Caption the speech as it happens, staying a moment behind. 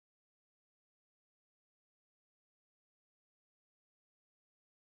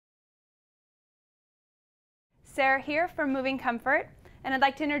Sarah here from Moving Comfort, and I'd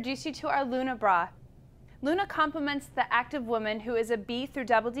like to introduce you to our Luna bra. Luna complements the active woman who is a B through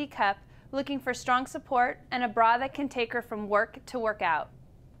double D cup looking for strong support and a bra that can take her from work to workout.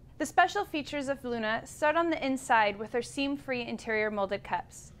 The special features of Luna start on the inside with her seam-free interior molded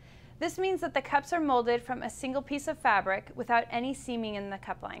cups. This means that the cups are molded from a single piece of fabric without any seaming in the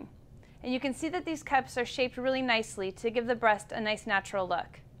cup line. And you can see that these cups are shaped really nicely to give the breast a nice natural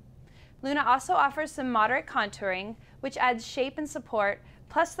look. Luna also offers some moderate contouring, which adds shape and support,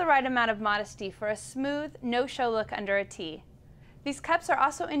 plus the right amount of modesty for a smooth, no-show look under a tee. These cups are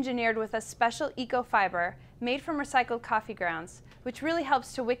also engineered with a special eco-fiber made from recycled coffee grounds, which really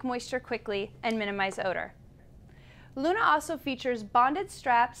helps to wick moisture quickly and minimize odor. Luna also features bonded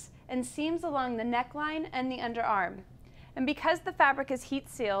straps and seams along the neckline and the underarm. And because the fabric is heat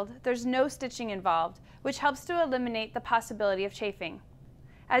sealed, there's no stitching involved, which helps to eliminate the possibility of chafing.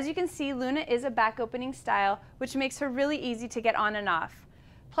 As you can see, Luna is a back opening style, which makes her really easy to get on and off.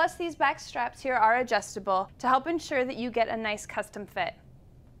 Plus, these back straps here are adjustable to help ensure that you get a nice custom fit.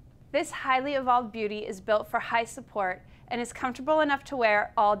 This highly evolved beauty is built for high support and is comfortable enough to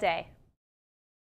wear all day.